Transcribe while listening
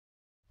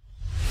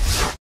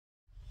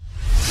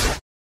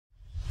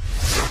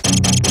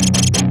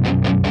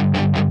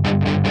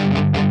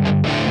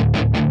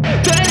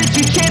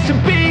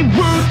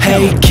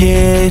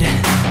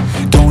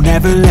it. Don't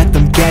ever let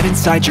them get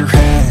inside your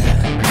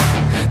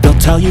head. They'll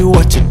tell you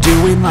what to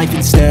do in life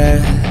instead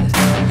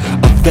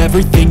of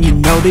everything you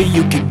know that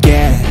you could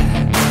get.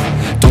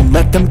 Don't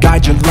let them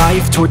guide your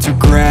life towards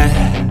regret.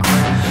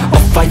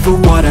 I'll fight for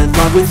what I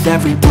love with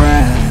every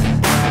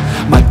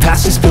breath. My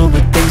past is filled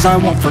with things I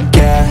won't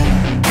forget.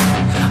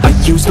 I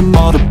use them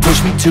all to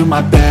push me to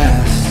my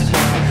best.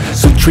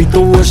 So treat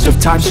the worst of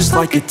times just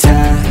like a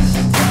test.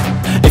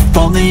 If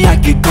only I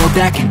could go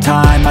back in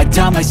time, I'd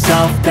tell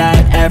myself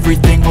that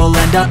everything will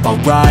end up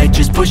alright.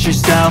 Just push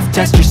yourself,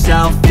 test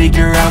yourself,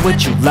 figure out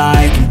what you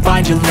like, and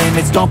find your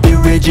limits, don't be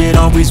rigid,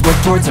 always work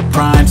towards a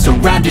prime.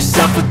 Surround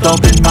yourself with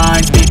open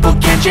minds, people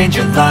can change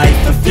your life.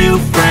 A few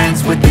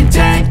friends with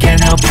intent can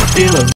help you feel alive.